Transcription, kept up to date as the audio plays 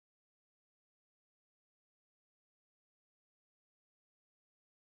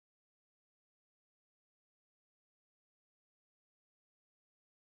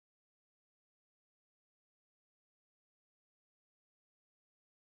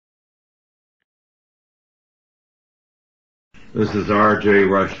This is R.J.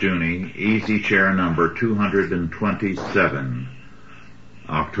 Rushdoony, easy chair number 227,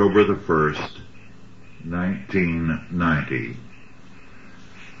 October the 1st, 1990.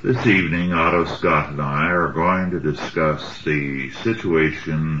 This evening, Otto Scott and I are going to discuss the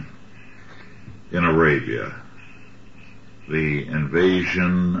situation in Arabia, the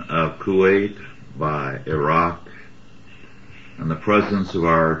invasion of Kuwait by Iraq, and the presence of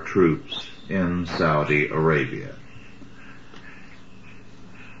our troops in Saudi Arabia.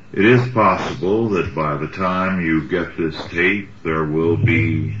 It is possible that by the time you get this tape, there will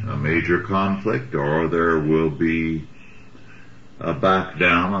be a major conflict, or there will be a back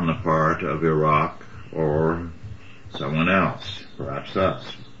down on the part of Iraq or someone else, perhaps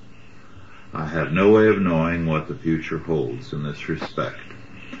us. I have no way of knowing what the future holds in this respect.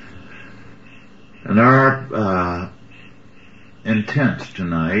 And our intent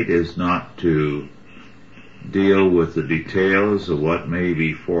tonight is not to deal with the details of what may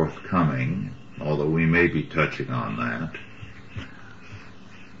be forthcoming, although we may be touching on that,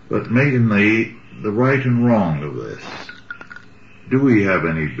 but mainly the right and wrong of this. Do we have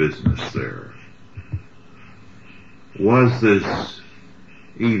any business there? Was this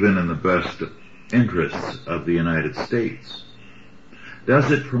even in the best interests of the United States? Does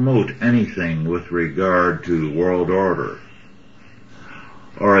it promote anything with regard to world order?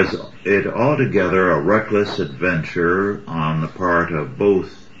 Or is it altogether a reckless adventure on the part of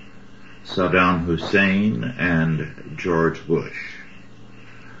both Saddam Hussein and George Bush?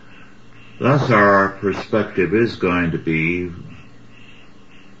 Thus our perspective is going to be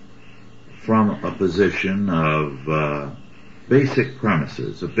from a position of basic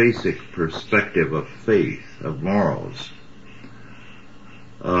premises, a basic perspective of faith, of morals,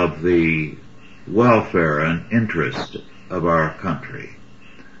 of the welfare and interest of our country.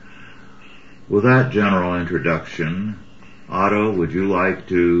 With that general introduction, Otto, would you like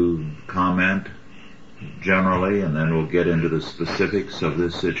to comment generally, and then we'll get into the specifics of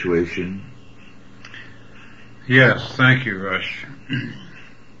this situation? Yes, thank you, Rush.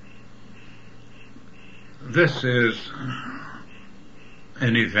 This is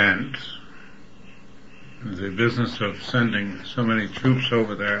an event, the business of sending so many troops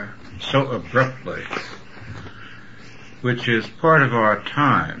over there so abruptly, which is part of our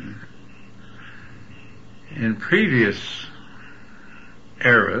time. In previous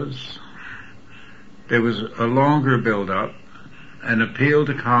eras, there was a longer build-up, an appeal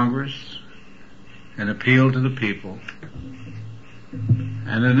to Congress, an appeal to the people,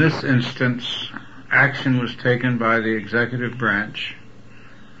 and in this instance, action was taken by the executive branch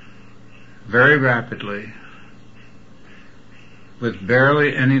very rapidly, with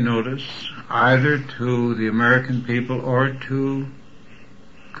barely any notice either to the American people or to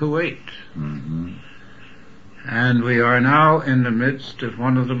Kuwait. Mm-hmm. And we are now in the midst of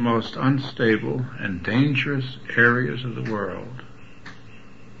one of the most unstable and dangerous areas of the world.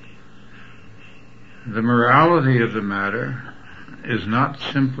 The morality of the matter is not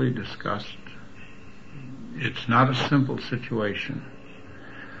simply discussed. It's not a simple situation.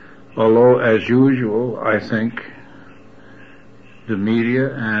 Although, as usual, I think the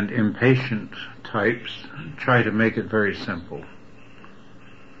media and impatient types try to make it very simple.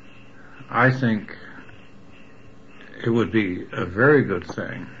 I think it would be a very good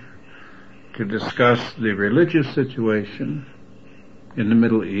thing to discuss the religious situation in the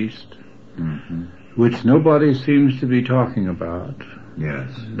Middle East, mm-hmm. which nobody seems to be talking about. Yes.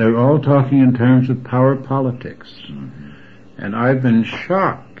 They're all talking in terms of power politics. Mm-hmm. And I've been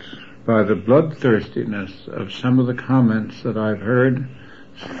shocked by the bloodthirstiness of some of the comments that I've heard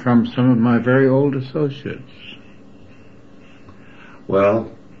from some of my very old associates.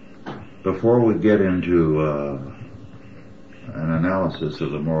 Well, before we get into an analysis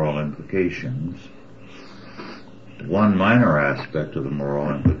of the moral implications, one minor aspect of the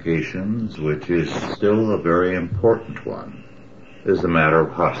moral implications, which is still a very important one, is the matter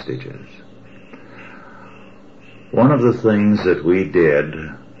of hostages. One of the things that we did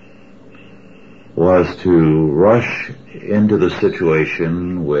was to rush into the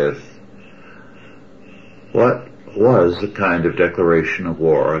situation with what was a kind of declaration of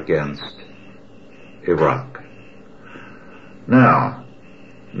war against Iraq. Now,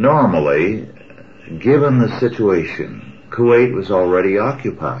 normally, given the situation, Kuwait was already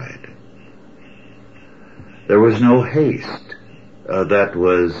occupied. There was no haste that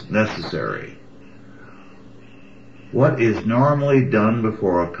was necessary. What is normally done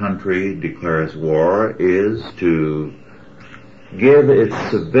before a country declares war is to give its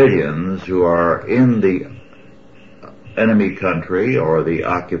civilians who are in the enemy country or the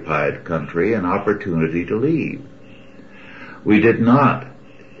occupied country an opportunity to leave. We did not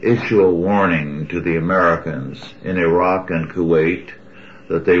issue a warning to the Americans in Iraq and Kuwait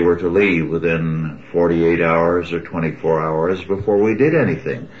that they were to leave within 48 hours or 24 hours before we did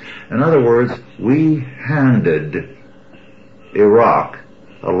anything. In other words, we handed Iraq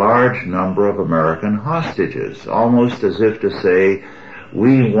a large number of American hostages, almost as if to say,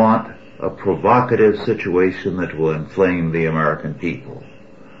 we want a provocative situation that will inflame the American people.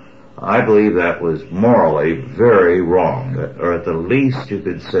 I believe that was morally very wrong, or at the least you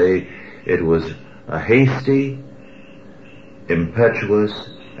could say it was a hasty, impetuous,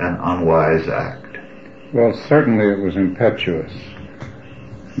 and unwise act. Well, certainly it was impetuous.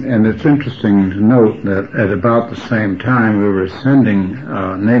 And it's interesting to note that at about the same time we were sending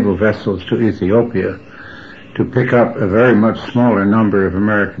naval vessels to Ethiopia to pick up a very much smaller number of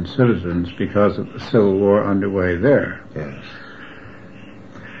American citizens because of the civil war underway there. Yes.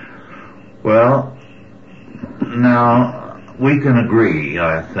 Well, now, we can agree,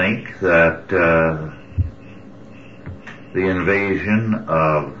 I think, that the invasion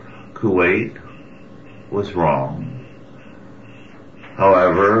of Kuwait was wrong.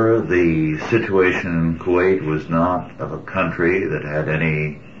 However, the situation in Kuwait was not of a country that had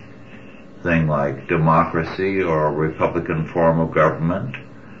anything like democracy or a republican form of government,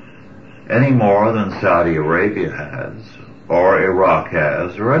 any more than Saudi Arabia has, or Iraq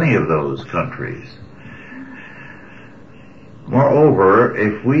has, or any of those countries. Moreover,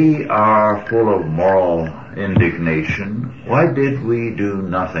 if we are full of moral indignation, why did we do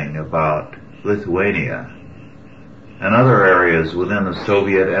nothing about Lithuania and other areas within the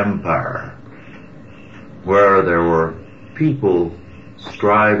Soviet Empire where there were people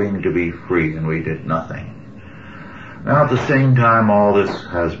striving to be free and we did nothing? Now, at the same time all this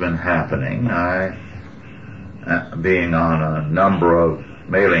has been happening, I, being on a number of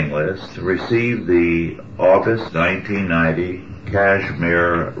mailing lists, received the August 1990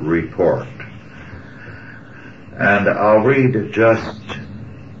 Kashmir Report. And I'll read just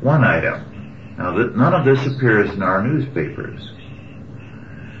one item. Now, none of this appears in our newspapers.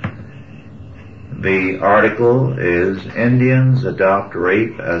 The article is Indians Adopt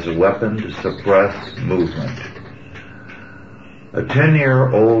Rape as a Weapon to Suppress Movement. A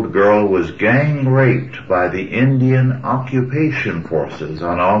 10-year-old girl was gang raped by the Indian occupation forces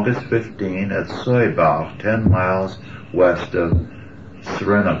on August 15 at Soibach, 10 miles west of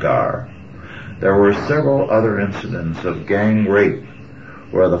Srinagar. There were several other incidents of gang rape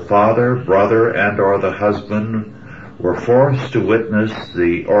where the father, brother, and or the husband were forced to witness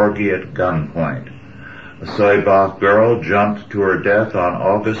the orgy at gunpoint. A Soibach girl jumped to her death on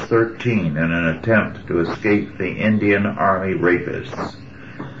August 13 in an attempt to escape the Indian Army rapists.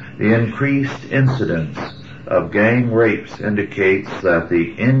 The increased incidence of gang rapes indicates that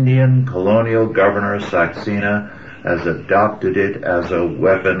the Indian colonial governor Saxena has adopted it as a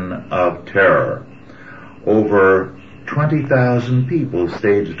weapon of terror. Over 20,000 people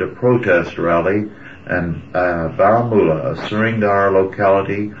staged a protest rally in Baramulla, a Srinagar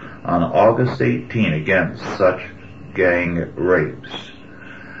locality, on August 18 against such gang rapes.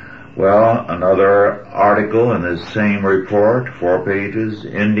 Well, another article in this same report, 4 pages,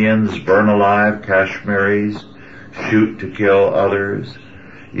 Indians burn alive Kashmiris, shoot to kill others,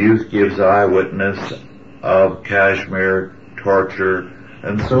 youth gives eyewitness of Kashmir torture,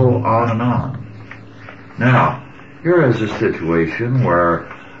 and so on and on. Now, here is a situation where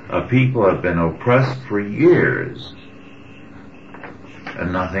people have been oppressed for years,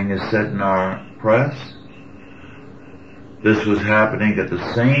 and nothing is said in our press. This was happening at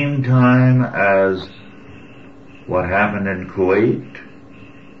the same time as what happened in Kuwait,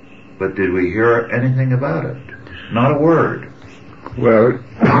 but did we hear anything about it? Not a word. Well,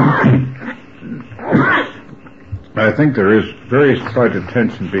 I think there is very slight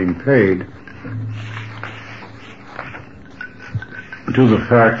attention being paid to the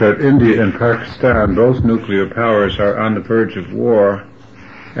fact that India and Pakistan, both nuclear powers, are on the verge of war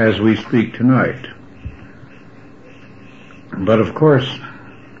as we speak tonight. But of course,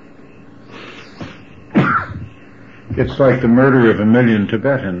 it's like the murder of 1 million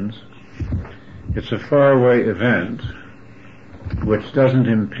Tibetans. It's a faraway event which doesn't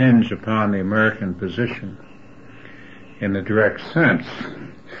impinge upon the American position in a direct sense.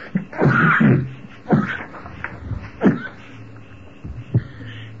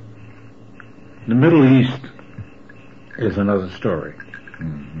 The Middle East is another story.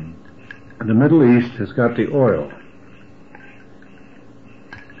 Mm-hmm. The Middle East has got the oil.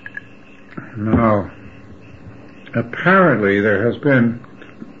 Now, apparently there has been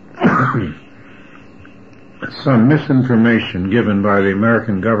some misinformation given by the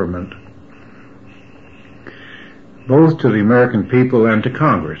American government both to the American people and to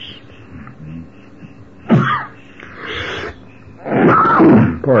Congress.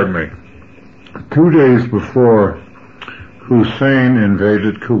 Pardon me. 2 days before Hussein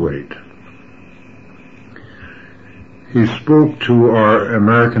invaded Kuwait, he spoke to our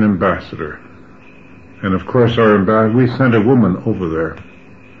American ambassador. And of course we sent a woman over there,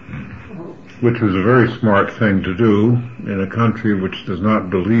 which was a very smart thing to do in a country which does not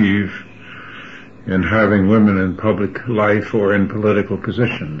believe in having women in public life or in political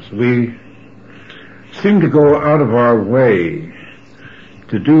positions. We seem to go out of our way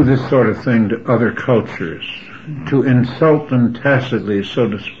to do this sort of thing to other cultures, to insult them tacitly, so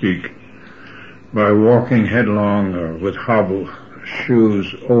to speak, by walking headlong or with hobble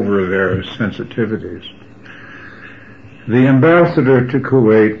shoes over their sensitivities. The ambassador to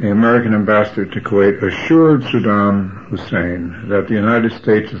Kuwait, the American ambassador to Kuwait, assured Saddam Hussein that the United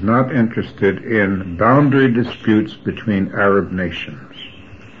States is not interested in boundary disputes between Arab nations.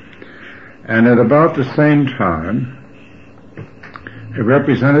 And at about the same time, a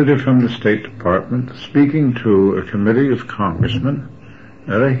representative from the State Department, speaking to a committee of congressmen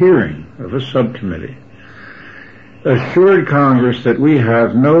at a hearing of a subcommittee, assured Congress that we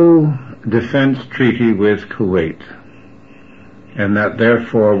have no defense treaty with Kuwait, and that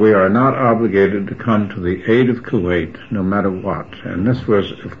therefore we are not obligated to come to the aid of Kuwait no matter what. And this was,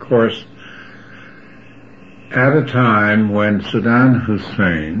 of course, at a time when Saddam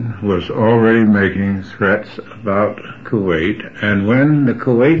Hussein was already making threats about Kuwait, and when the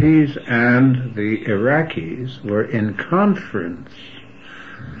Kuwaitis and the Iraqis were in conference.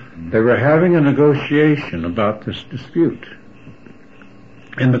 They were having a negotiation about this dispute.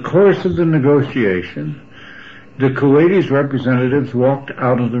 In the course of the negotiation, the Kuwaitis representatives walked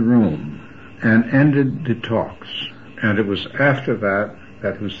out of the room and ended the talks, and it was after that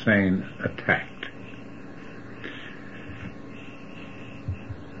that Hussein attacked.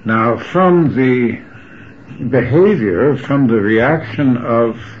 Now, from the behavior, from the reaction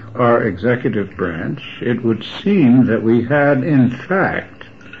of our executive branch, it would seem that we had, in fact,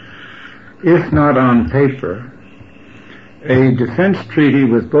 if not on paper, a defense treaty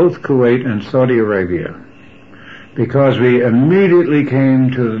with both Kuwait and Saudi Arabia, because we immediately came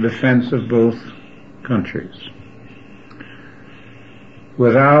to the defense of both countries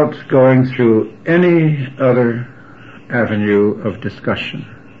without going through any other avenue of discussion,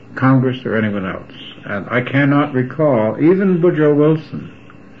 Congress or anyone else. And I cannot recall, even Woodrow Wilson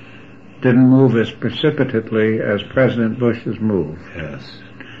didn't move as precipitately as President Bush's move. Yes.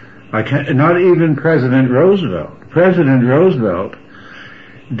 Not even President Roosevelt. President Roosevelt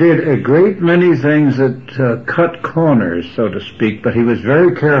did a great many things that cut corners, so to speak, but he was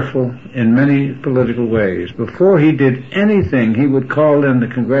very careful in many political ways. Before he did anything, he would call in the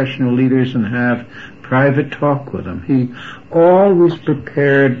congressional leaders and have private talk with them. He always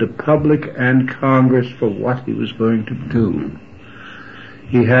prepared the public and Congress for what he was going to do.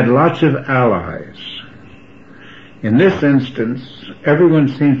 He had lots of allies. In this instance, everyone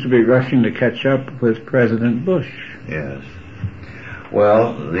seems to be rushing to catch up with President Bush. Yes.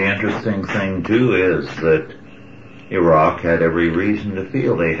 Well, the interesting thing, too, is that Iraq had every reason to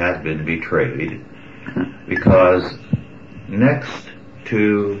feel they had been betrayed, because next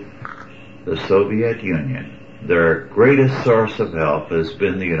to the Soviet Union, their greatest source of help has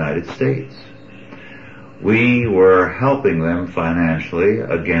been the United States. We were helping them financially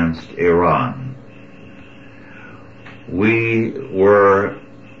against Iran. We were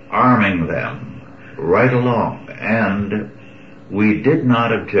arming them right along, and we did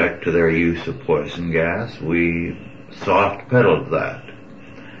not object to their use of poison gas. We soft-pedaled that.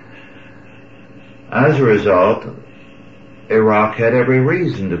 As a result, Iraq had every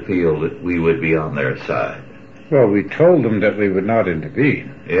reason to feel that we would be on their side. Well, we told them that we would not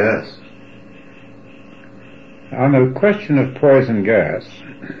intervene. Yes. On the question of poison gas,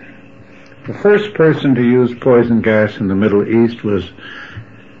 the first person to use poison gas in the Middle East was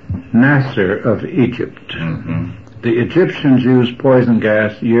Nasser of Egypt. Mm-hmm. The Egyptians used poison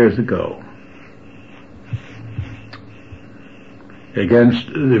gas years ago against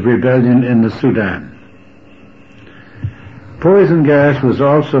the rebellion in the Sudan. Poison gas was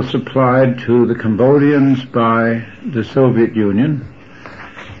also supplied to the Cambodians by the Soviet Union,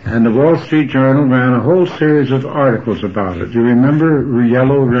 and the Wall Street Journal ran a whole series of articles about it. Do you remember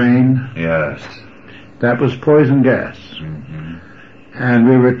Yellow Rain? Yes. That was poison gas. Mm-hmm. And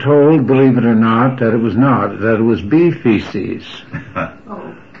we were told, believe it or not, that it was not, that it was bee feces.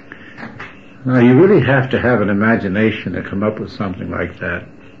 Oh. Now, you really have to have an imagination to come up with something like that.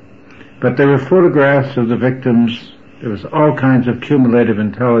 But there were photographs of the victims. There was all kinds of cumulative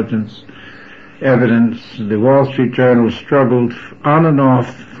intelligence. evidence. The Wall Street Journal struggled on and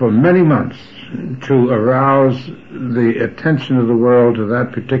off for many months to arouse the attention of the world to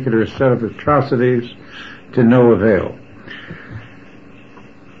that particular set of atrocities, to no avail.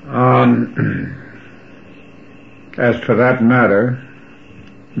 As for that matter,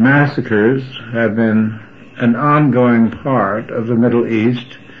 massacres have been an ongoing part of the Middle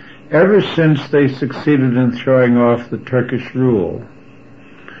East ever since they succeeded in throwing off the Turkish rule.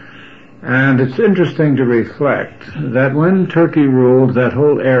 And it's interesting to reflect that when Turkey ruled that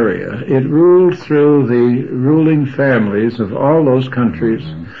whole area, it ruled through the ruling families of all those countries,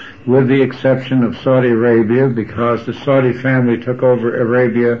 with the exception of Saudi Arabia, because the Saudi family took over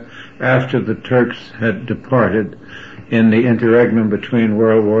Arabia after the Turks had departed in the interregnum between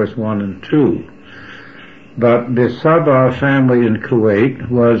World Wars I and II. But the Sabah family in Kuwait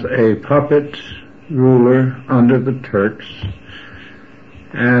was a puppet ruler under the Turks,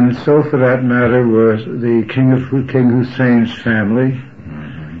 and so for that matter was the King Hussein's family.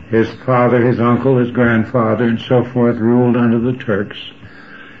 His father, his uncle, his grandfather, and so forth ruled under the Turks.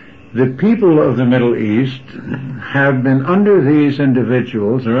 The people of the Middle East have been under these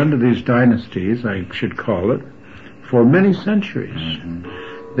individuals, or under these dynasties, I should call it, for many centuries.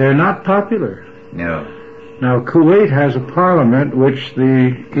 They're not popular. No. Now, Kuwait has a parliament which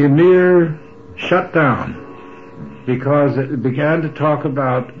the emir shut down because it began to talk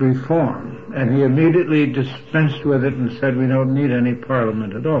about reform, and he immediately dispensed with it and said we don't need any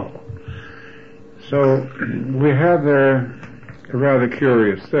parliament at all. So we have there a rather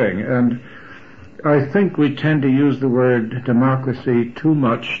curious thing, and I think we tend to use the word democracy too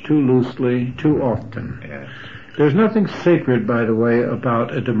much, too loosely, too often. Yes. There's nothing sacred, by the way,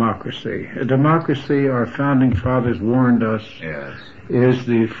 about a democracy. A democracy, our founding fathers warned us, Yes. is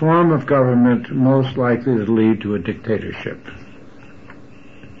the form of government most likely to lead to a dictatorship.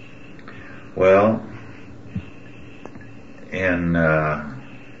 Well, in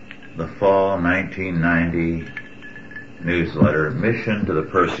the fall 1990 newsletter, Mission to the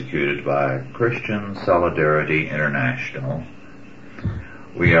Persecuted by Christian Solidarity International,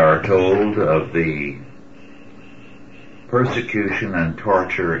 we are told of the persecution and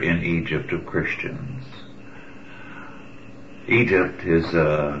torture in Egypt of Christians. Egypt is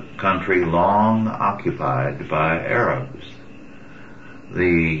a country long occupied by Arabs.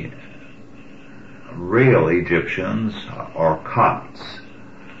 The real Egyptians, or Copts,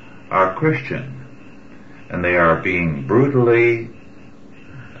 are Christian, and they are being brutally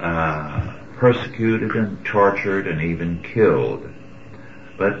persecuted and tortured and even killed.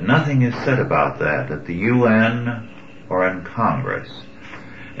 But nothing is said about that at the UN or in Congress.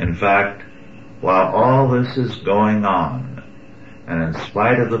 In fact, while all this is going on, and in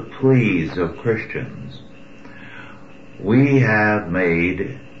spite of the pleas of Christians, we have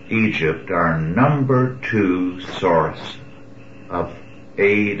made Egypt our number 2 source of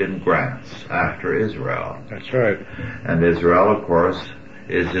aid and grants after Israel. That's right. And Israel, of course,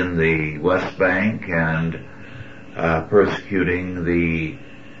 is in the West Bank and persecuting the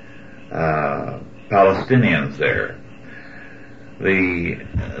Palestinians there. The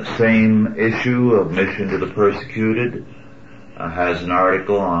same issue of Mission to the Persecuted has an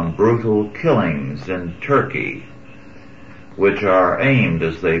article on brutal killings in Turkey, which are aimed,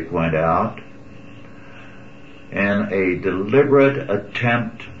 as they point out, in a deliberate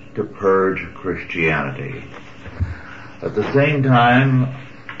attempt to purge Christianity. At the same time,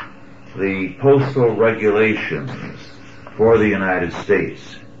 the postal regulations for the United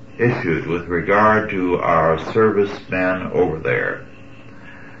States issued with regard to our servicemen over there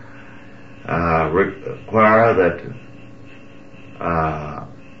require that,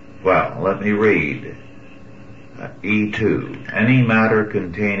 let me read. E2, any matter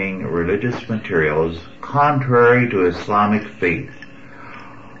containing religious materials contrary to Islamic faith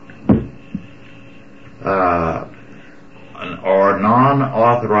or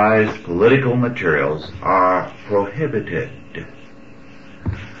non-authorized political materials are prohibited.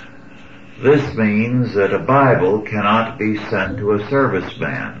 This means that a Bible cannot be sent to a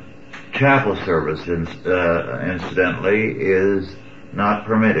serviceman. Chapel service, incidentally, is not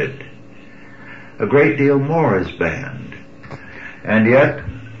permitted. A great deal more is banned. And yet,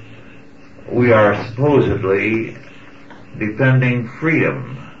 we are supposedly defending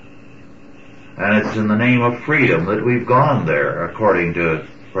freedom. And it's in the name of freedom that we've gone there, according to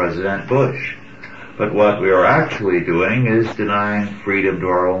President Bush. But what we are actually doing is denying freedom to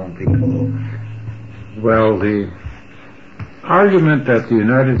our own people. Well, the argument that the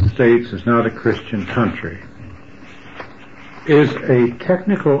United States is not a Christian country is a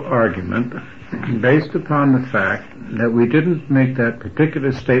technical argument based upon the fact that we didn't make that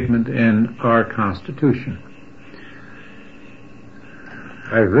particular statement in our Constitution.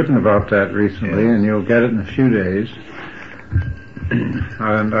 I've written about that recently, and you'll get it in a few days.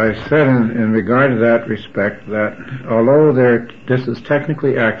 And I said in regard to that respect that although this is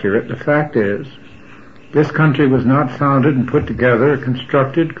technically accurate, the fact is this country was not founded and put together,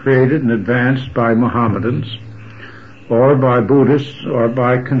 constructed, created, and advanced by Mohammedans, or by Buddhists, or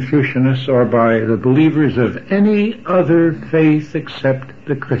by Confucianists, or by the believers of any other faith except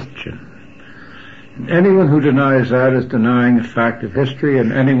the Christian. Anyone who denies that is denying a fact of history,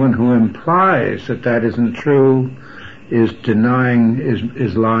 and anyone who implies that that isn't true is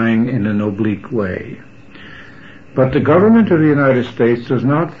lying in an oblique way. But the government of the United States does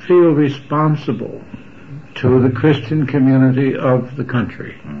not feel responsible to the Christian community of the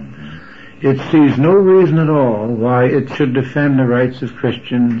country. It sees no reason at all why it should defend the rights of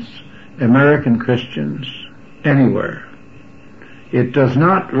Christians, American Christians, anywhere. It does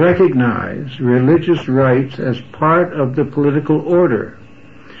not recognize religious rights as part of the political order.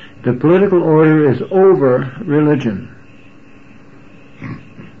 The political order is over religion.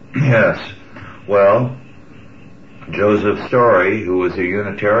 Yes. Well, Joseph Story, who was a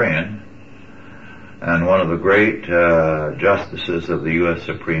Unitarian and one of the great justices of the U.S.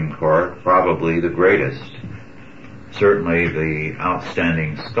 Supreme Court, probably the greatest, certainly the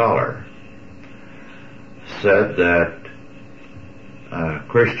outstanding scholar, said that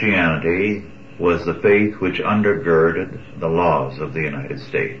Christianity was the faith which undergirded the laws of the United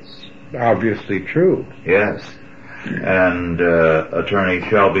States. Obviously true. Yes. And Attorney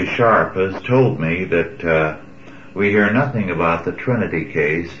Shelby Sharp has told me that we hear nothing about the Trinity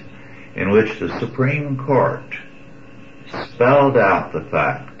case, in which the Supreme Court spelled out the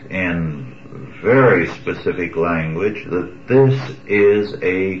fact in very specific language that this is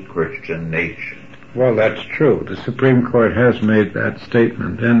a Christian nation. Well, that's true. The Supreme Court has made that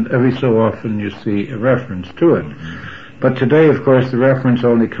statement, and every so often you see a reference to it. But today, of course, the reference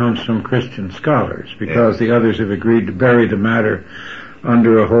only comes from Christian scholars, because the others have agreed to bury the matter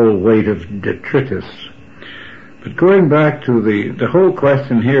under a whole weight of detritus. But going back to the whole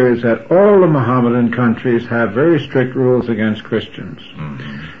question here is that all the Mohammedan countries have very strict rules against Christians.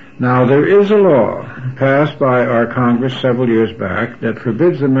 Now, there is a law passed by our Congress several years back that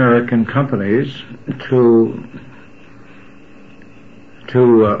forbids American companies to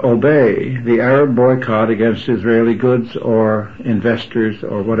obey the Arab boycott against Israeli goods or investors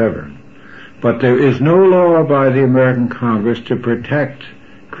or whatever. But there is no law by the American Congress to protect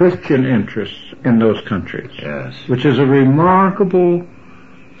Christian interests in those countries, which is a remarkable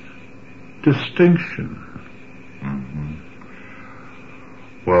distinction.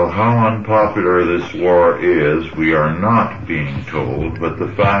 Well, how unpopular this war is, we are not being told, but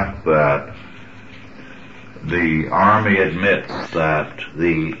the fact that the Army admits that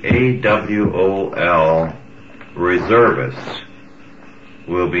the AWOL reservists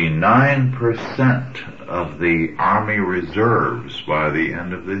will be 9% of the Army reserves by the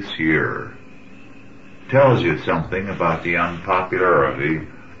end of this year tells you something about the unpopularity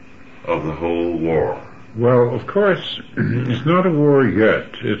of the whole war. Well, of course, it's not a war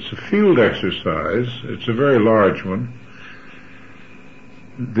yet. It's a field exercise. It's a very large one.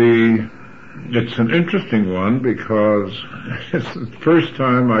 It's an interesting one because it's the first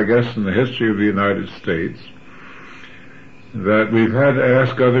time, I guess, in the history of the United States that we've had to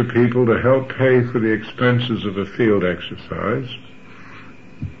ask other people to help pay for the expenses of a field exercise.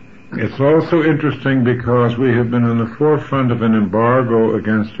 It's also interesting because we have been in the forefront of an embargo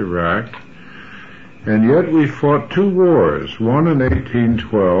against Iraq, and yet we fought two wars, one in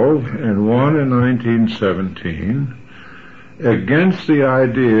 1812 and one in 1917, against the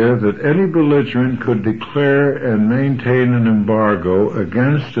idea that any belligerent could declare and maintain an embargo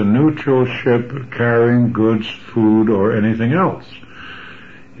against a neutral ship carrying goods, food, or anything else.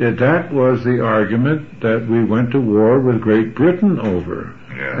 That was the argument that we went to war with Great Britain over.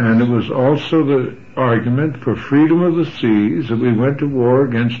 And it was also the argument for freedom of the seas that we went to war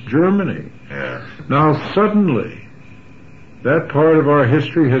against Germany. Now suddenly, that part of our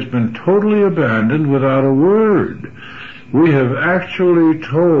history has been totally abandoned without a word. We have actually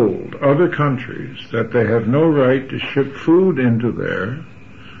told other countries that they have no right to ship food into there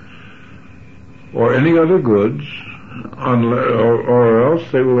or any other goods, or else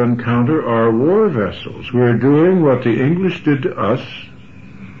they will encounter our war vessels. We're doing what the English did to us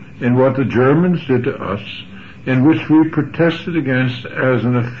and what the Germans did to us, in which we protested against as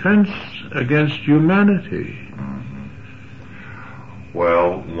an offense against humanity.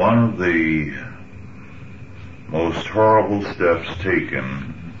 Well, one of the most horrible steps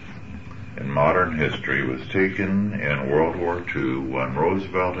taken in modern history was taken in World War II when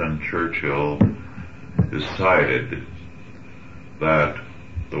Roosevelt and Churchill decided that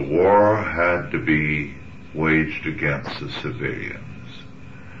the war had to be waged against the civilians.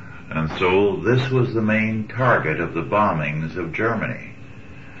 And so this was the main target of the bombings of Germany,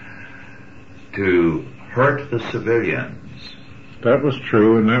 to hurt the civilians. That was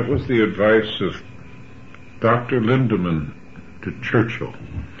true, and that was the advice of Dr. Lindemann to Churchill.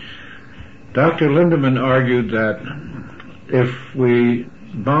 Dr. Lindemann argued that if we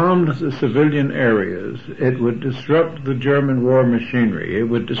bombed the civilian areas, it would disrupt the German war machinery. It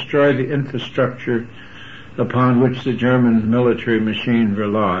would destroy the infrastructure upon which the German military machine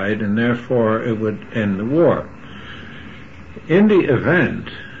relied, and therefore it would end the war. In the event,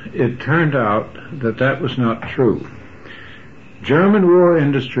 it turned out that that was not true. German war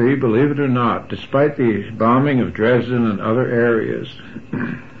industry, believe it or not, despite the bombing of Dresden and other areas,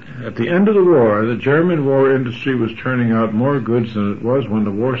 at the end of the war, the German war industry was turning out more goods than it was when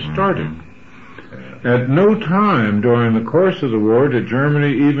the war started. At no time during the course of the war did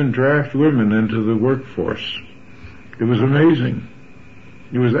Germany even draft women into the workforce. It was amazing.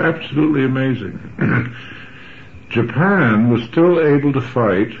 It was absolutely amazing. Japan was still able to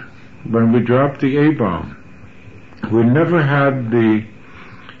fight when we dropped the A-bomb. We never had the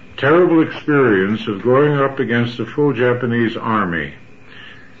terrible experience of going up against a full Japanese army.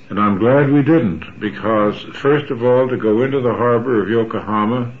 And I'm glad we didn't, because first of all, to go into the harbor of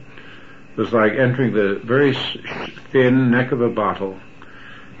Yokohama was like entering the very thin neck of a bottle.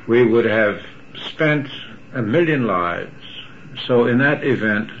 We would have spent 1 million lives. So in that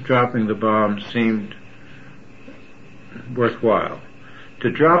event, dropping the bomb seemed worthwhile.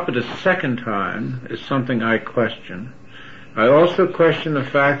 To drop it a second time is something I question. I also question the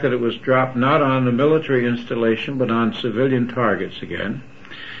fact that it was dropped not on the military installation, but on civilian targets again,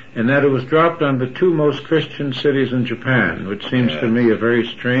 and that it was dropped on the two most Christian cities in Japan, which seems to me a very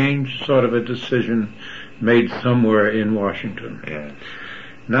strange sort of a decision made somewhere in Washington. Yes.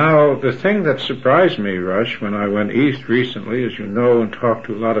 Now, the thing that surprised me, Rush, when I went east recently, as you know, and talked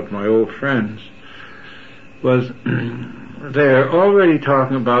to a lot of my old friends, was they're already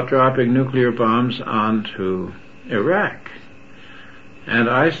talking about dropping nuclear bombs onto Iraq. And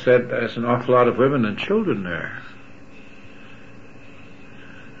I said, there's an awful lot of women and children there.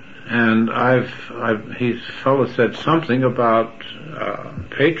 And his fellow said something about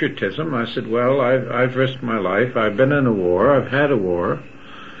patriotism. I said, well, I've risked my life. I've been in a war. I've had a war.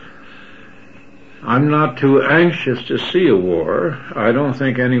 I'm not too anxious to see a war. I don't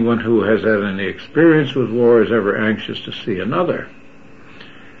think anyone who has had any experience with war is ever anxious to see another.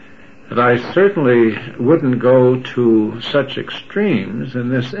 But I certainly wouldn't go to such extremes in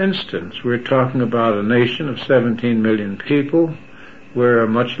this instance. We're talking about a nation of 17 million people. We're a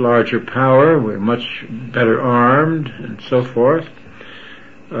much larger power, we're much better armed, and so forth.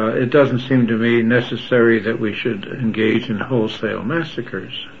 It doesn't seem to me necessary that we should engage in wholesale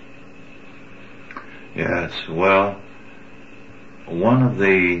massacres. Yes, well, one of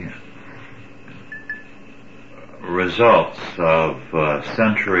the results of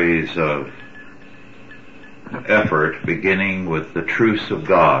centuries of effort, beginning with the truce of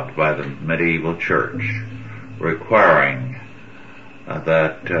God by the medieval church, requiring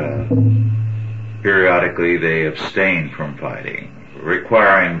that periodically they abstain from fighting,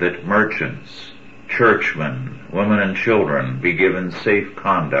 requiring that merchants, churchmen, women and children be given safe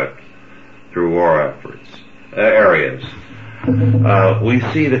conduct through war areas. We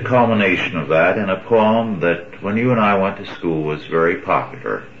see the culmination of that in a poem that, when you and I went to school, was very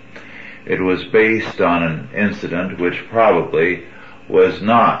popular. It was based on an incident which probably was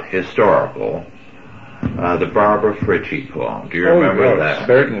not historical. The Barbara Fritchie poem. Do you remember that?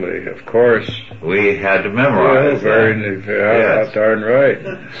 Certainly, of course. We had to memorize that. Yes. Darn right.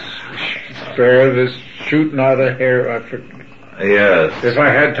 Spare this, shoot not a hair. Yes. If I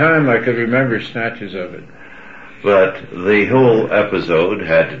had time, I could remember snatches of it. But the whole episode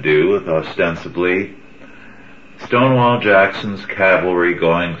had to do with, ostensibly, Stonewall Jackson's cavalry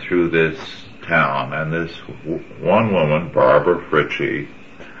going through this town, and this one woman, Barbara Fritchie,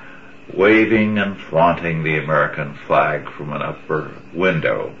 waving and flaunting the American flag from an upper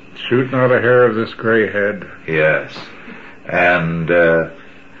window. Shoot not a hair of this gray head. Yes. And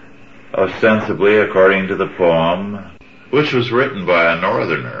ostensibly, according to the poem, which was written by a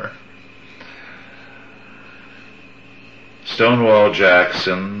Northerner, Stonewall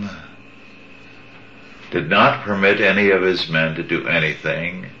Jackson did not permit any of his men to do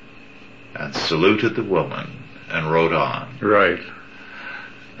anything, and saluted the woman and rode on. Right.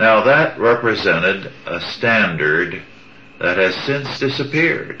 Now that represented a standard that has since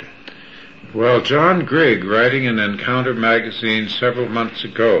disappeared. Well, John Grigg, writing in Encounter magazine several months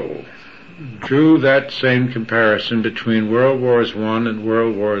ago, drew that same comparison between World Wars I and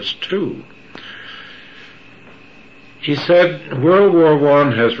World Wars II. He said World War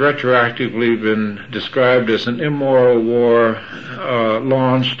I has retroactively been described as an immoral war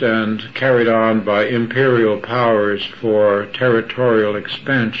launched and carried on by imperial powers for territorial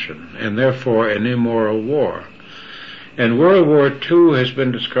expansion, and therefore an immoral war. And World War II has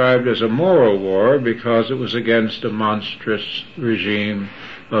been described as a moral war because it was against a monstrous regime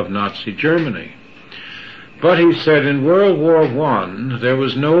of Nazi Germany. But he said in World War I, there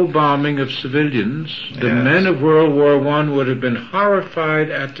was no bombing of civilians. The Yes. men of World War I would have been horrified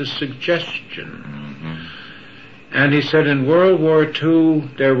at the suggestion. Mm-hmm. And he said in World War II,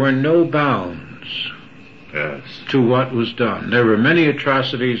 there were no bounds Yes. to what was done. There were many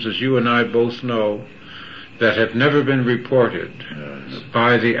atrocities, as you and I both know, that have never been reported Yes.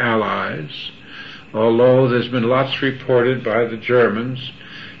 by the Allies, although there's been lots reported by the Germans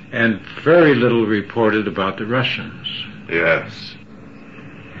and very little reported about the Russians. Yes.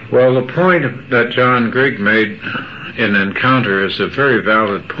 Well, the point that John Grigg made in Encounter is a very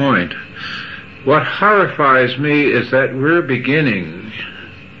valid point. What horrifies me is that we're beginning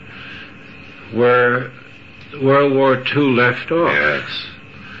where World War II left off. Yes.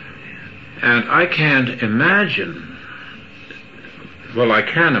 And I can't imagine, well, I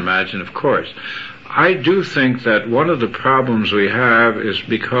can imagine, of course. I do think that one of the problems we have is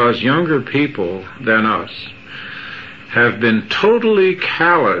because younger people than us have been totally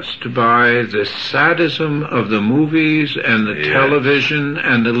calloused by the sadism of the movies and the Yes. television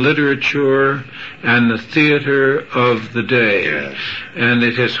and the literature and the theater of the day. Yes. And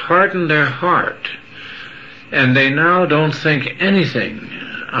it has hardened their heart. And they now don't think anything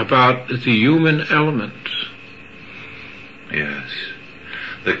about the human element. Yes.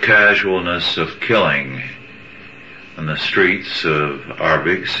 The casualness of killing in the streets of our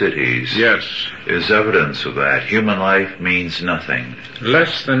big cities Yes, is evidence of that. Human life means nothing.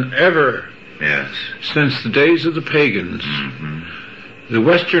 less than ever Yes. since the days of the pagans. Mm-hmm. The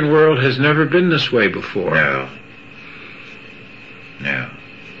Western world has never been this way before. No. No.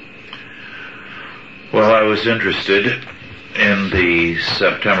 Well, I was interested in the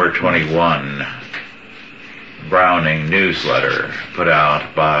September 21 Browning newsletter put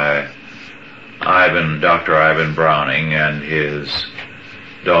out by Dr. Ivan Browning and his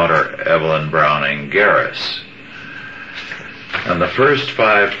daughter Evelyn Browning Garris. And the first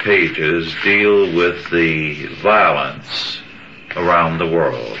 5 pages deal with the violence around the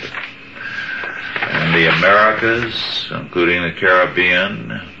world. And the Americas, including the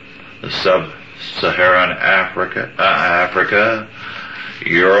Caribbean, the Sub-Saharan Africa,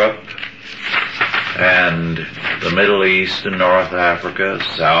 Europe, and the Middle East and North Africa,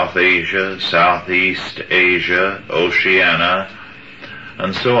 South Asia, Southeast Asia, Oceania,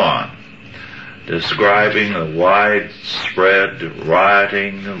 and so on, describing the widespread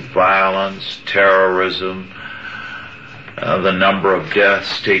rioting, violence, terrorism, the number of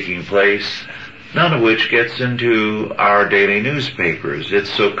deaths taking place, none of which gets into our daily newspapers.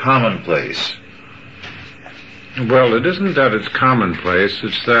 It's so commonplace. Well, it isn't that it's commonplace,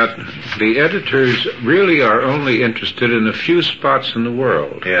 it's that the editors really are only interested in a few spots in the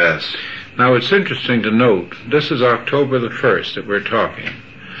world. Yes. Now, it's interesting to note, this is October the 1st that we're talking,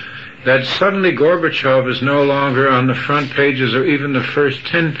 that suddenly Gorbachev is no longer on the front pages or even the first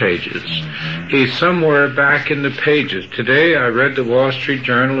 10 pages. Mm-hmm. He's somewhere back in the pages. Today I read the Wall Street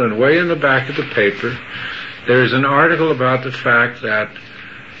Journal, and way in the back of the paper there's an article about the fact that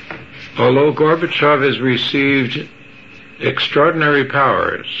although Gorbachev has received extraordinary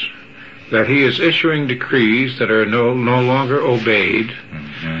powers, that he is issuing decrees that are no longer obeyed,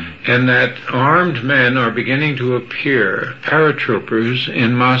 Mm-hmm. and that armed men are beginning to appear, paratroopers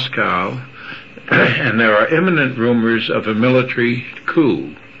in Moscow, and there are imminent rumors of a military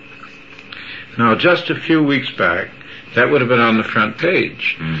coup. Now, just a few weeks back, that would have been on the front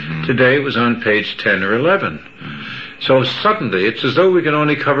page. Mm-hmm. Today it was on page 10 or 11. Mm-hmm. So suddenly, it's as though we can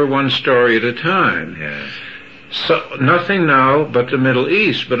only cover one story at a time. Yes. So nothing now but the Middle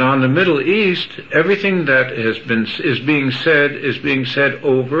East. But on the Middle East, everything that is being said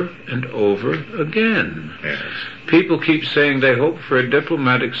over and over again. Yes. People keep saying they hope for a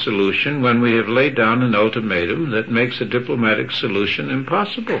diplomatic solution when we have laid down an ultimatum that makes a diplomatic solution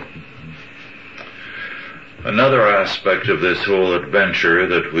impossible. Another aspect of this whole adventure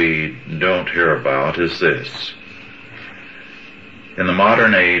that we don't hear about is this. In the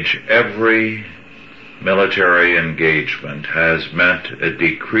modern age, every military engagement has meant a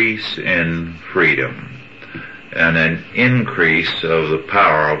decrease in freedom, and an increase of the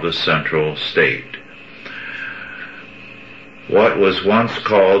power of the central state. What was once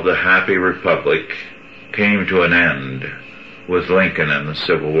called the Happy Republic came to an end with Lincoln and the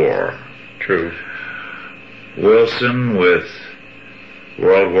Civil War. True. Wilson, with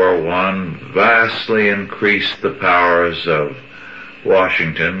World War I, vastly increased the powers of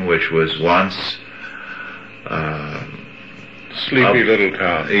Washington, which was once sleepy little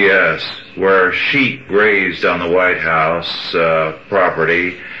town. Yes, where sheep grazed on the White House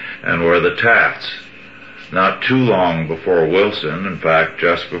property and were the Tafts. Not too long before Wilson, in fact,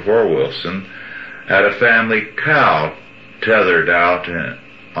 just before Wilson, had a family cow tethered out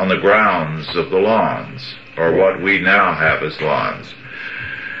on the grounds of the lawns, or what we now have as lawns.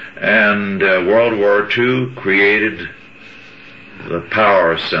 And World War II created the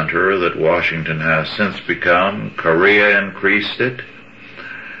power center that Washington has since become. Korea increased it,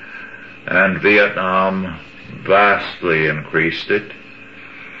 and Vietnam vastly increased it.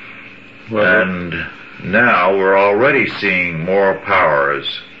 Well, and now we're already seeing more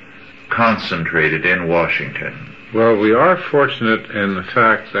powers concentrated in Washington. Well, we are fortunate in the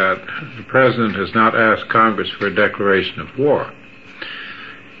fact that the President has not asked Congress for a declaration of war.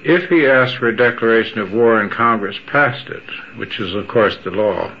 If he asked for a declaration of war and Congress passed it, which is of course the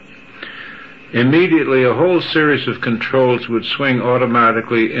law, immediately a whole series of controls would swing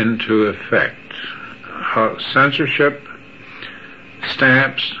automatically into effect. Censorship,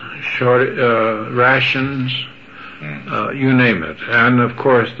 stamps, rations, you name it, and of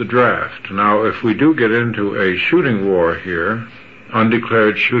course the draft. Now, if we do get into a shooting war here,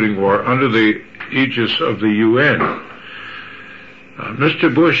 undeclared shooting war under the aegis of the UN,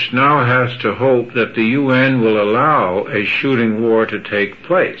 Mr. Bush now has to hope that the UN will allow a shooting war to take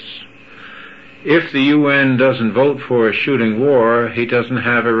place. If the UN doesn't vote for a shooting war, he doesn't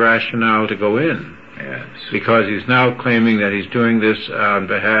have a rationale to go in. Yes. Because he's now claiming that he's doing this on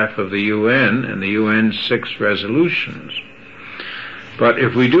behalf of the UN and the UN's 6 resolutions. But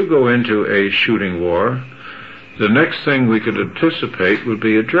if we do go into a shooting war, the next thing we could anticipate would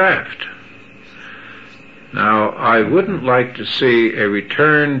be a draft. Now, I wouldn't like to see a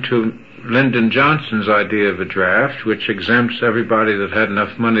return to Lyndon Johnson's idea of a draft, which exempts everybody that had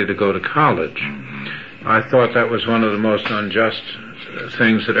enough money to go to college. I thought that was one of the most unjust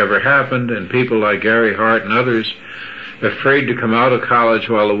things that ever happened, and people like Gary Hart and others, afraid to come out of college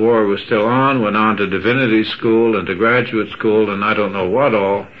while the war was still on, went on to divinity school and to graduate school and I don't know what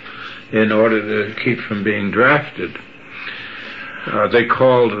all, in order to keep from being drafted. They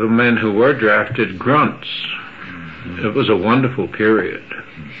called the men who were drafted grunts. It was a wonderful period.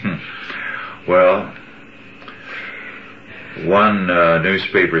 Well, one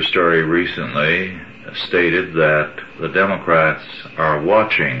newspaper story recently stated that the Democrats are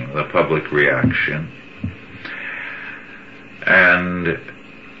watching the public reaction, and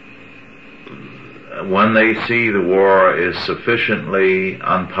when they see the war is sufficiently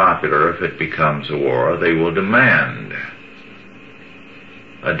unpopular, if it becomes a war, they will demand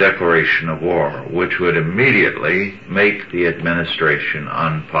a declaration of war, which would immediately make the administration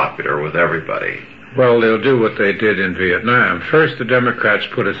unpopular with everybody. Well, they'll do what they did in Vietnam. First, the Democrats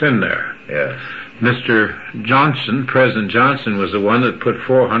put us in there. Yes. Mr. Johnson, President Johnson, was the one that put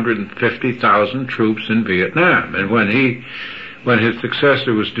 450,000 troops in Vietnam. And when his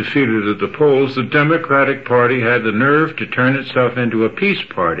successor was defeated at the polls, the Democratic Party had the nerve to turn itself into a peace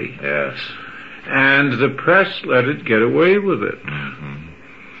party. Yes. And the press let it get away with it. Mm-hmm.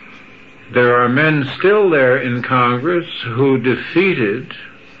 There are men still there in Congress who defeated,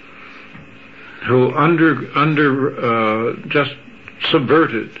 who just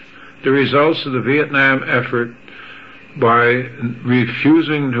subverted the results of the Vietnam effort by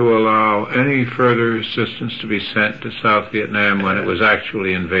refusing to allow any further assistance to be sent to South Vietnam when it was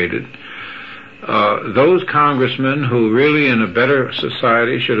actually invaded. Those congressmen who really in a better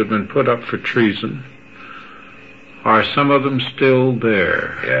society should have been put up for treason, are some of them still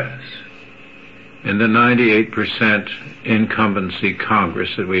there? Yes. In the 98% incumbency Congress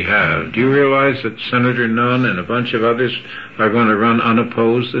that we have. Do you realize that Senator Nunn and a bunch of others are going to run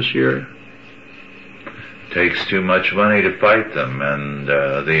unopposed this year? Takes too much money to fight them, and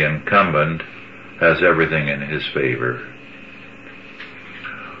the incumbent has everything in his favor.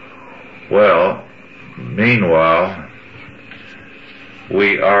 Well, meanwhile,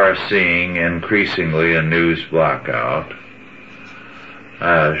 we are seeing increasingly a news blackout.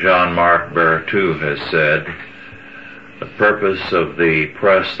 Jean-Marc Berthoud has said, the purpose of the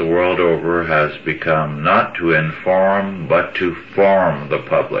press the world over has become not to inform, but to form the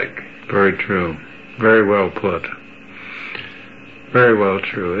public. Very true. Very well put. Very well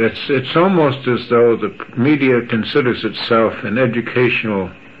true. It's almost as though the media considers itself an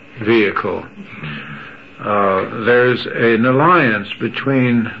educational vehicle. There's an alliance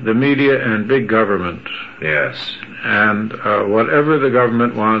between the media and big government. Yes. And whatever the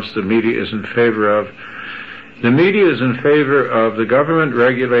government wants, the media is in favor of. The media is in favor of the government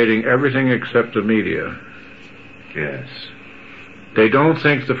regulating everything except the media. Yes. They don't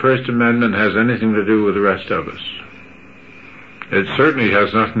think the First Amendment has anything to do with the rest of us. It certainly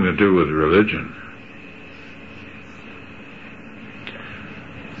has nothing to do with religion.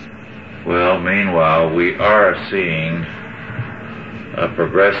 Well, meanwhile, we are seeing a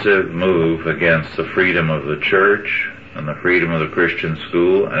progressive move against the freedom of the church and the freedom of the Christian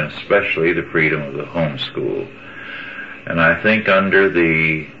school, and especially the freedom of the home school. And I think under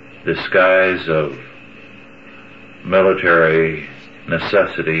the disguise of military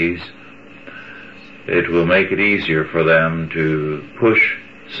necessities, it will make it easier for them to push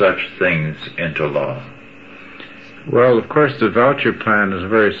such things into law. Well, of course, the voucher plan is a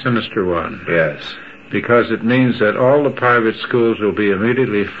very sinister one. Yes. Because it means that all the private schools will be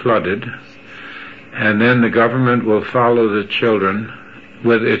immediately flooded, and then the government will follow the children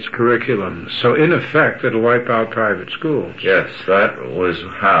with its curriculum. So in effect, it'll wipe out private schools. Yes, that was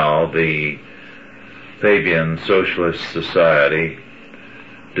how the Fabian Socialist Society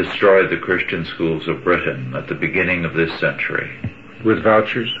destroyed the Christian schools of Britain at the beginning of this century. With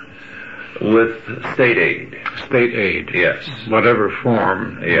vouchers? With state aid. State aid. Yes. Whatever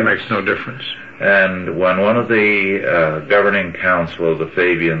form, yes. It makes no difference. And when one of the governing council of the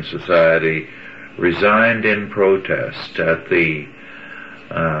Fabian Society resigned in protest at the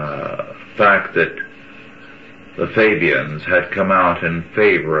fact that the Fabians had come out in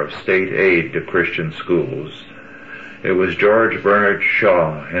favor of state aid to Christian schools, it was George Bernard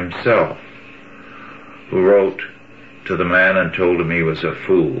Shaw himself who wrote to the man and told him he was a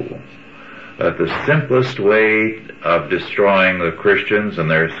fool, that the simplest way of destroying the Christians and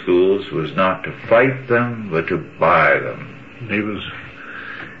their schools was not to fight them, but to buy them. He was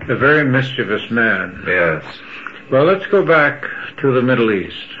a very mischievous man. Yes. Well, let's go back to the Middle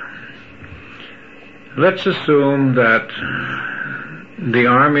East. Let's assume that the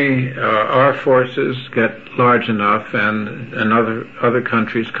army, our forces get large enough and other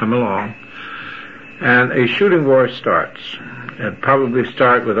countries come along, and a shooting war starts. It'd probably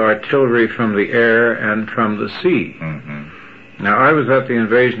start with artillery from the air and from the sea. Mm-hmm. Now, I was at the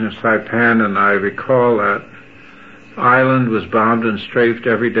invasion of Saipan, and I recall that island was bombed and strafed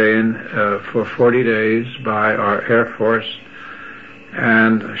every day for 40 days by our Air Force,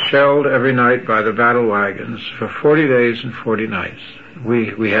 and shelled every night by the battle wagons for 40 days and 40 nights.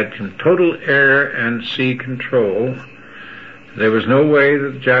 We had total air and sea control. There was no way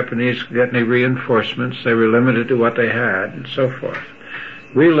that the Japanese could get any reinforcements. They were limited to what they had, and so forth.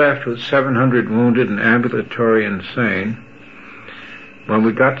 We left with 700 wounded and ambulatory insane. When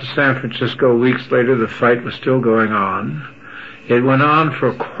we got to San Francisco weeks later, the fight was still going on. It went on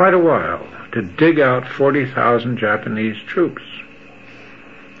for quite a while to dig out 40,000 Japanese troops.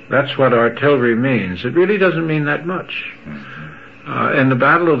 That's what artillery means. It really doesn't mean that much. In the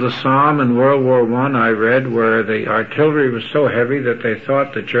Battle of the Somme in World War I read where the artillery was so heavy that they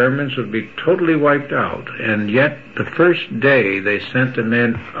thought the Germans would be totally wiped out, and yet the first day they sent the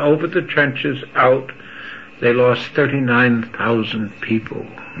men over the trenches out, they lost 39,000 people.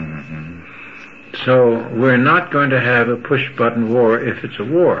 Mm-hmm. So we're not going to have a push-button war if it's a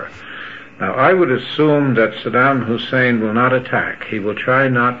war. Now, I would assume that Saddam Hussein will not attack. He will try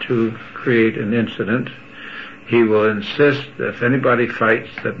not to create an incident. He will insist that if anybody fights,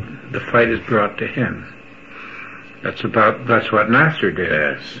 that the fight is brought to him. That's what Nasser did.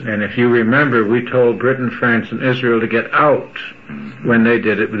 Yes. And if you remember, we told Britain, France, and Israel to get out when they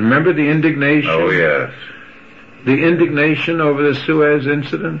did it. Remember the indignation? Oh, yes. The indignation over the Suez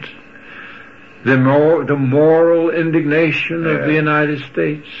incident? The moral indignation of the United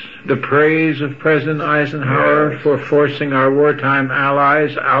States? The praise of President Eisenhower for forcing our wartime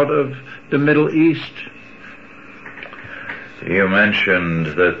allies out of the Middle East? You mentioned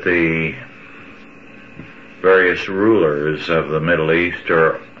that the various rulers of the Middle East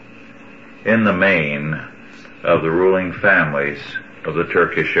are in the main of the ruling families of the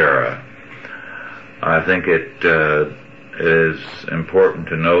Turkish era. I think it is important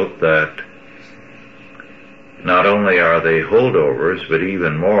to note that not only are they holdovers, but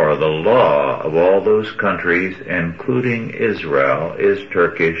even more, the law of all those countries, including Israel, is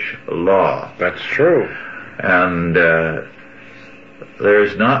Turkish law. That's true. And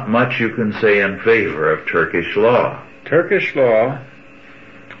there's not much you can say in favor of Turkish law. Turkish law,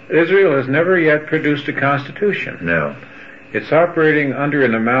 Israel has never yet produced a constitution. No. It's operating under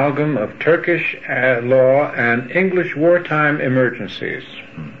an amalgam of Turkish law and English wartime emergencies.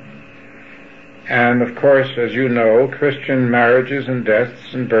 And of course, as you know, Christian marriages and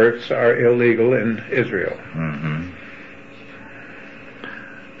deaths and births are illegal in Israel. Mm-hmm.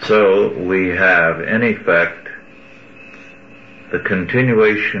 So we have, in effect, the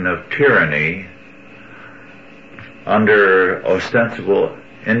continuation of tyranny under ostensible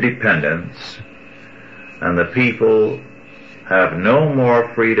independence, and the people have no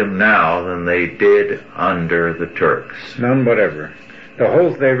more freedom now than they did under the Turks. None whatever.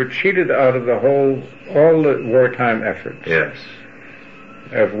 They were cheated out of all the wartime efforts. Yes.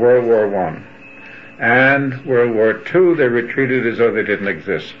 Of World War I. And World War II, they were treated as though they didn't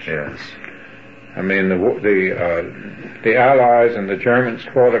exist. Yes. I mean, the Allies and the Germans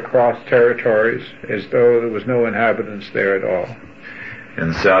fought across territories as though there was no inhabitants there at all.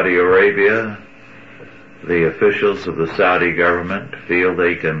 In Saudi Arabia, the officials of the Saudi government feel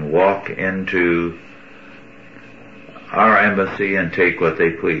they can walk into our embassy and take what they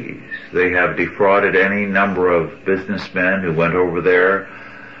please. They have defrauded any number of businessmen who went over there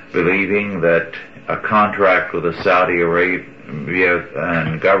believing that a contract with the Saudi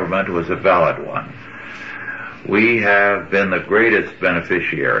Arabian government was a valid one. We have been the greatest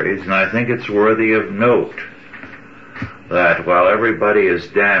beneficiaries, and I think it's worthy of note that while everybody is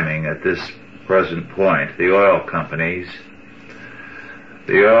damning at this present point the oil companies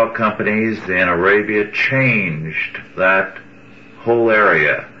in Arabia changed that whole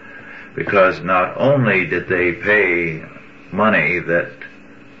area, because not only did they pay money that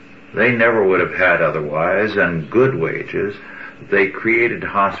they never would have had otherwise, and good wages, they created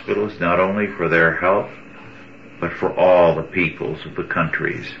hospitals not only for their health, but for all the peoples of the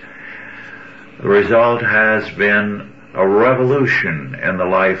countries. The result has been a revolution in the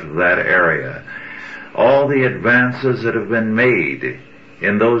life of that area. All the advances that have been made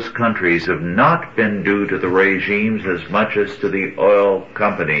in those countries have not been due to the regimes as much as to the oil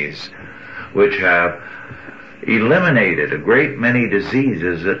companies, which have eliminated a great many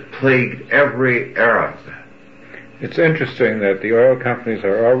diseases that plagued every Arab. It's interesting that the oil companies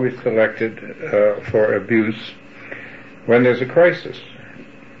are always selected for abuse when there's a crisis.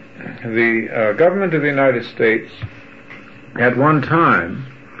 The government of the United States at one time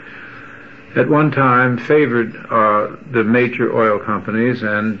favored the major oil companies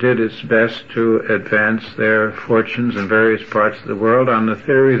and did its best to advance their fortunes in various parts of the world on the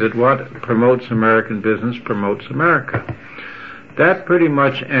theory that what promotes American business promotes America. That pretty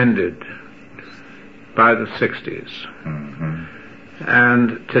much ended by the 60s. Mm-hmm.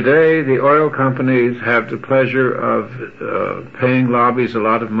 And today the oil companies have the pleasure of paying lobbies a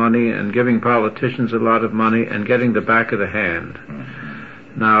lot of money and giving politicians a lot of money and getting the back of the hand.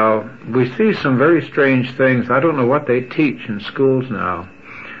 Mm-hmm. Now, we see some very strange things. I don't know what they teach in schools now.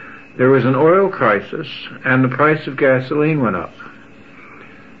 There was an oil crisis, and the price of gasoline went up.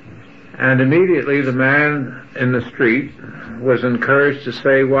 And immediately the man in the street was encouraged to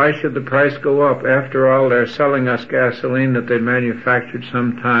say, why should the price go up? After all, they're selling us gasoline that they manufactured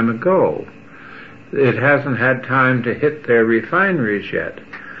some time ago. It hasn't had time to hit their refineries yet.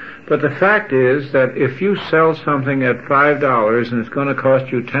 But the fact is that if you sell something at $5 and it's going to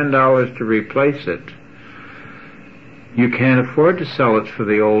cost you $10 to replace it, you can't afford to sell it for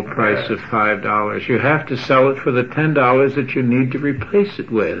the old price of $5. You have to sell it for the $10 that you need to replace it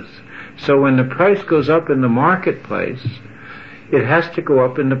with. So when the price goes up in the marketplace, it has to go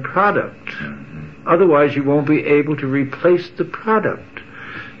up in the product. Mm-hmm. Otherwise, you won't be able to replace the product.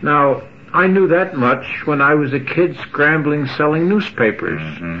 Now, I knew that much when I was a kid scrambling selling newspapers.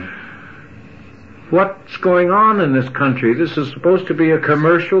 Mm-hmm. What's going on in this country? This is supposed to be a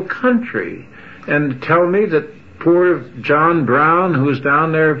commercial country. And tell me that poor John Brown, who's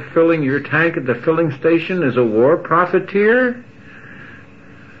down there filling your tank at the filling station, is a war profiteer?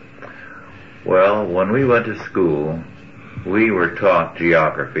 Well, when we went to school, we were taught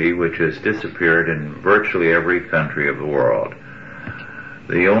geography, which has disappeared in virtually every country of the world.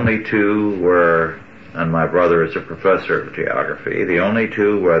 The only two were, and my brother is a professor of geography, the only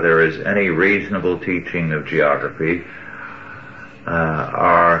two where there is any reasonable teaching of geography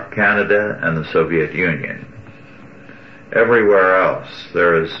are Canada and the Soviet Union. Everywhere else,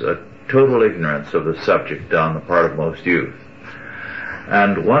 there is a total ignorance of the subject on the part of most youth.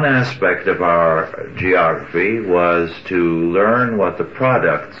 And one aspect of our geography was to learn what the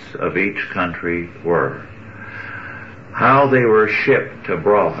products of each country were, how they were shipped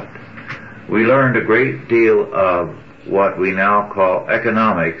abroad. We learned a great deal of what we now call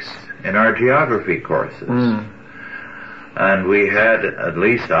economics in our geography courses. And we had, at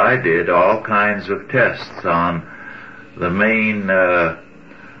least I did, all kinds of tests on the main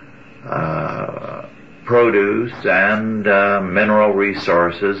produce and mineral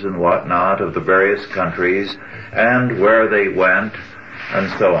resources and whatnot of the various countries and where they went and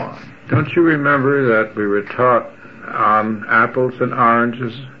so on. Don't you remember that we were taught on apples and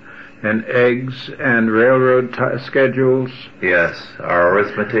oranges and eggs and railroad schedules? Yes, our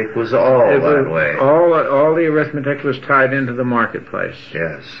arithmetic was all that way. All the arithmetic was tied into the marketplace.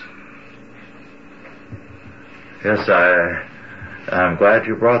 Yes. Yes, I'm glad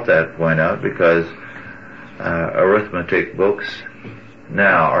you brought that point out, because arithmetic books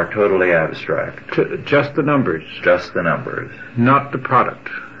now are totally abstract. Just the numbers. Just the numbers. Not the product.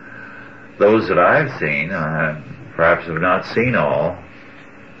 Those that I've seen, perhaps have not seen all.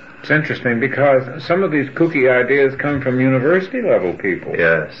 It's interesting because some of these kooky ideas come from university level people.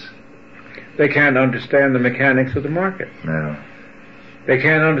 Yes. They can't understand the mechanics of the market. No. They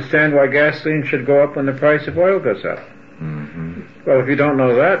can't understand why gasoline should go up when the price of oil goes up. Mm-hmm. Well, if you don't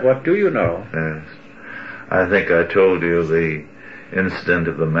know that, what do you know? Yes. I think I told you the incident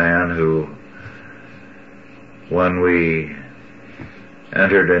of the man who, when we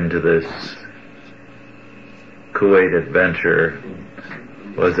entered into this Kuwait adventure,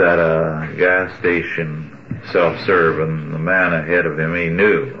 was at a gas station, self-serve, and the man ahead of him, he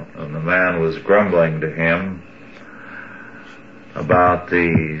knew, and the man was grumbling to him about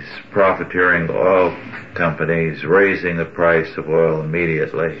these profiteering oil companies raising the price of oil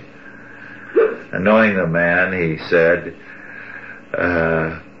immediately. And knowing the man, he said,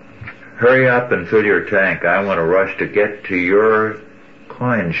 hurry up and fill your tank. I want to rush to get to your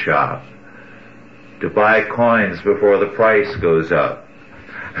coin shop to buy coins before the price goes up.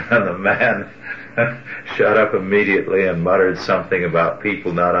 And the man shut up immediately and muttered something about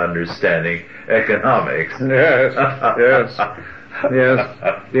people not understanding economics. Yes, yes, yes.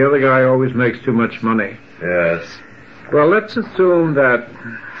 The other guy always makes too much money. Yes. Well, let's assume that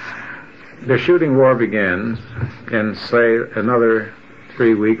the shooting war begins in, say, another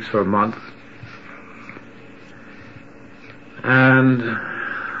 3 weeks or a month. And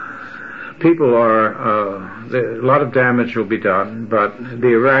people are, a lot of damage will be done, but the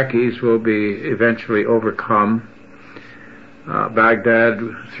Iraqis will be eventually overcome. Baghdad,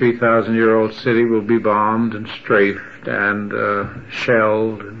 3,000-year-old city, will be bombed and strafed and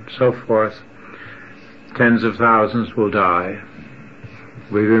shelled and so forth. Tens of thousands will die.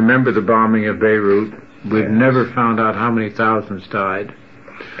 We remember the bombing of Beirut. We've never found out how many thousands died.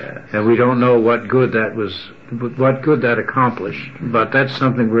 Yes. And we don't know what good that was, what good that accomplished. But that's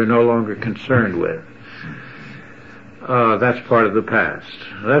something we're no longer concerned with. That's part of the past.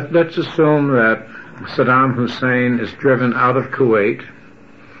 Let's assume that Saddam Hussein is driven out of Kuwait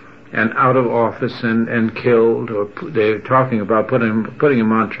and out of office and killed, or they're talking about putting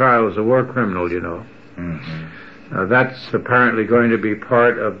him on trial as a war criminal, you know. Mm-hmm. That's apparently going to be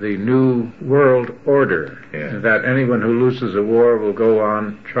part of the new world order, that anyone who loses a war will go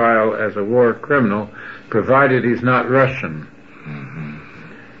on trial as a war criminal, provided he's not Russian.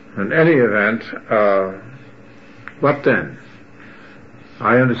 Mm-hmm. In any event, what then?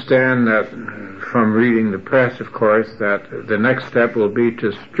 I understand that from reading the press, of course, that the next step will be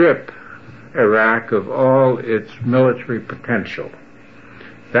to strip Iraq of all its military potential.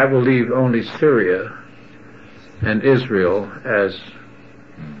 That will leave only Syria and Israel as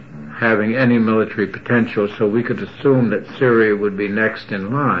having any military potential, so we could assume that Syria would be next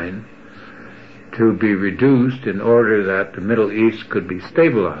in line to be reduced in order that the Middle East could be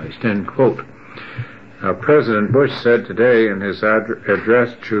stabilized, end quote. President Bush said today in his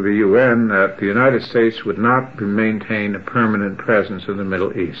address to the UN that the United States would not maintain a permanent presence in the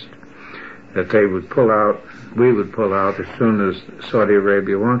Middle East, that they would pull out, we would pull out as soon as Saudi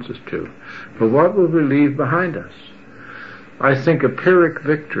Arabia wants us to. But what will we leave behind us? I think a Pyrrhic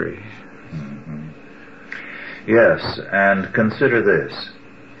victory. Mm-hmm. Yes, and consider this.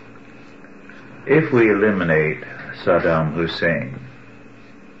 If we eliminate Saddam Hussein,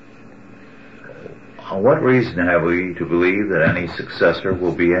 what reason have we to believe that any successor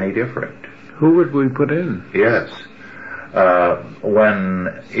will be any different? Who would we put in? Yes.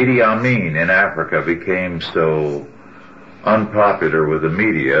 When Idi Amin in Africa became so unpopular with the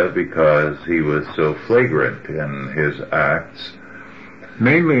media because he was so flagrant in his acts,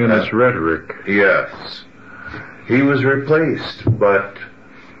 mainly in his rhetoric. Yes. He was replaced, but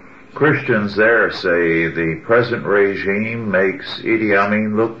Christians there say the present regime makes Idi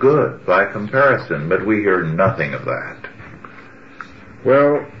Amin look good by comparison, but we hear nothing of that.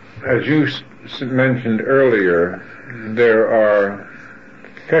 Well, as you mentioned earlier, there are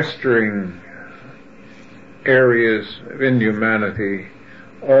festering areas of inhumanity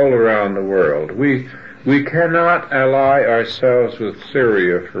all around the world. We cannot ally ourselves with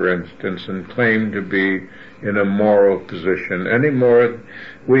Syria, for instance, and claim to be in a moral position anymore.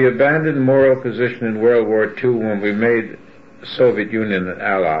 We abandoned moral position in World War II when we made the Soviet Union an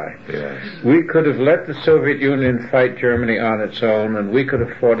ally. Yes. We could have let the Soviet Union fight Germany on its own, and we could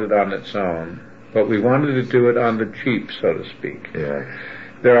have fought it on its own. But we wanted to do it on the cheap, so to speak. Yes.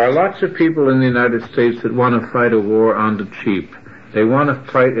 There are lots of people in the United States that want to fight a war on the cheap. They want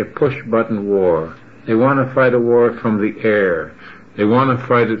to fight a push-button war. They want to fight a war from the air. They want to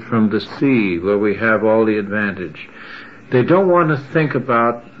fight it from the sea, where we have all the advantage. They don't want to think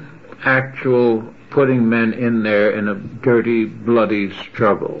about actual putting men in there in a dirty, bloody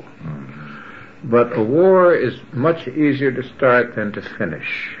struggle. But a war is much easier to start than to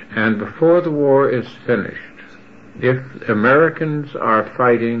finish. And before the war is finished, if Americans are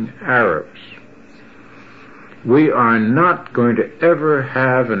fighting Arabs, we are not going to ever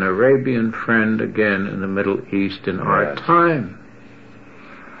have an Arabian friend again in the Middle East in our time.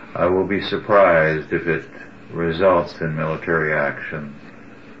 I will be surprised if it results in military action,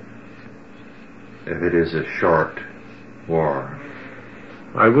 if it is a short war.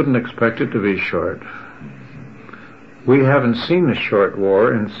 I wouldn't expect it to be short. We haven't seen a short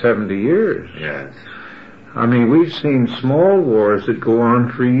war in 70 years. Yes. I mean, we've seen small wars that go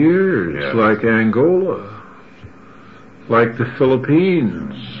on for years, like Angola, like the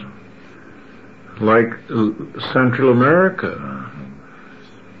Philippines, like Central America.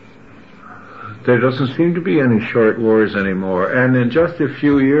 There doesn't seem to be any short wars anymore. And in just a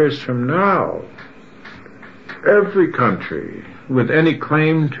few years from now, every country with any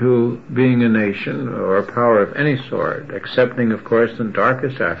claim to being a nation or a power of any sort, excepting, of course, the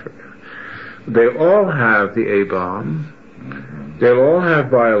darkest Africa, they all have the A-bomb. They'll all have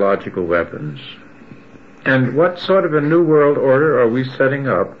biological weapons. And what sort of a new world order are we setting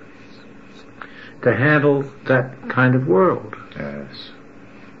up to handle that kind of world? Yes.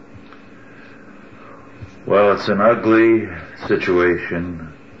 Well, it's an ugly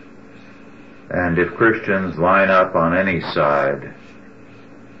situation, and if Christians line up on any side,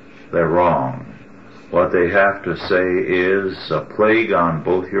 they're wrong. What they have to say is a plague on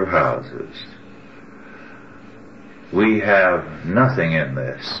both your houses. We have nothing in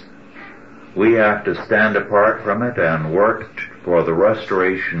this. We have to stand apart from it and work for the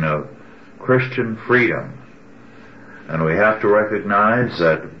restoration of Christian freedom. And we have to recognize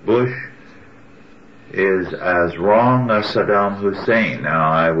that Bush is as wrong as Saddam Hussein.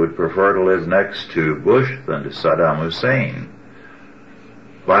 Now, I would prefer to live next to Bush than to Saddam Hussein,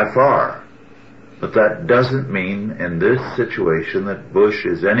 by far. But that doesn't mean in this situation that Bush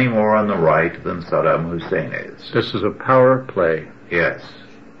is any more on the right than Saddam Hussein is. This is a power play. Yes.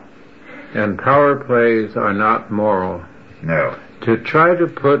 And power plays are not moral. No. To try to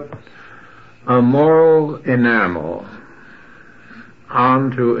put a moral enamel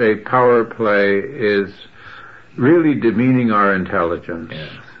onto a power play is really demeaning our intelligence.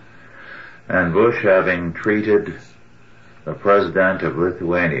 Yes. And Bush, having treated the president of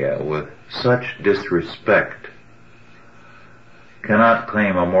Lithuania with such disrespect, cannot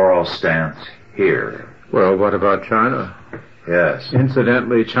claim a moral stance here. Well, what about China? Yes.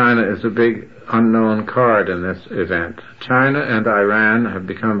 Incidentally, China is a big unknown card in this event. China and Iran have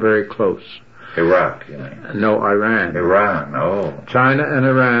become very close. Iraq, you mean? No, Iran. Iran, oh. China and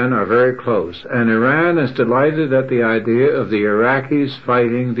Iran are very close, and Iran is delighted at the idea of the Iraqis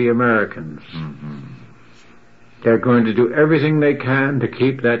fighting the Americans. Mm-hmm. They're going to do everything they can to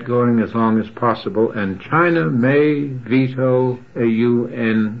keep that going as long as possible, and China may veto a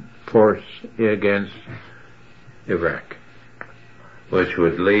UN force against Iraq. Which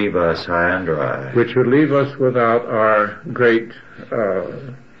would leave us high and dry. Which would leave us without our great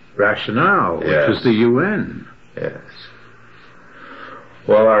rationale, which is the UN. Yes.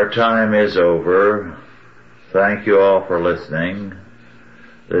 Well, our time is over. Thank you all for listening.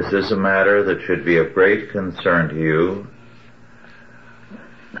 This is a matter that should be of great concern to you.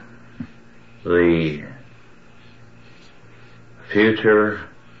 The future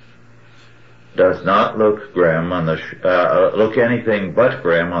does not look grim on the look anything but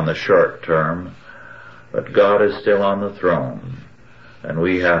grim on the short term, but God is still on the throne, and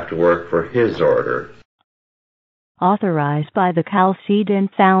we have to work for His order. Authorized by the Chalcedon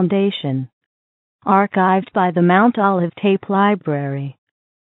Foundation. Archived by the Mount Olive Tape Library.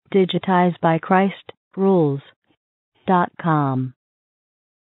 Digitized by ChristRules.com.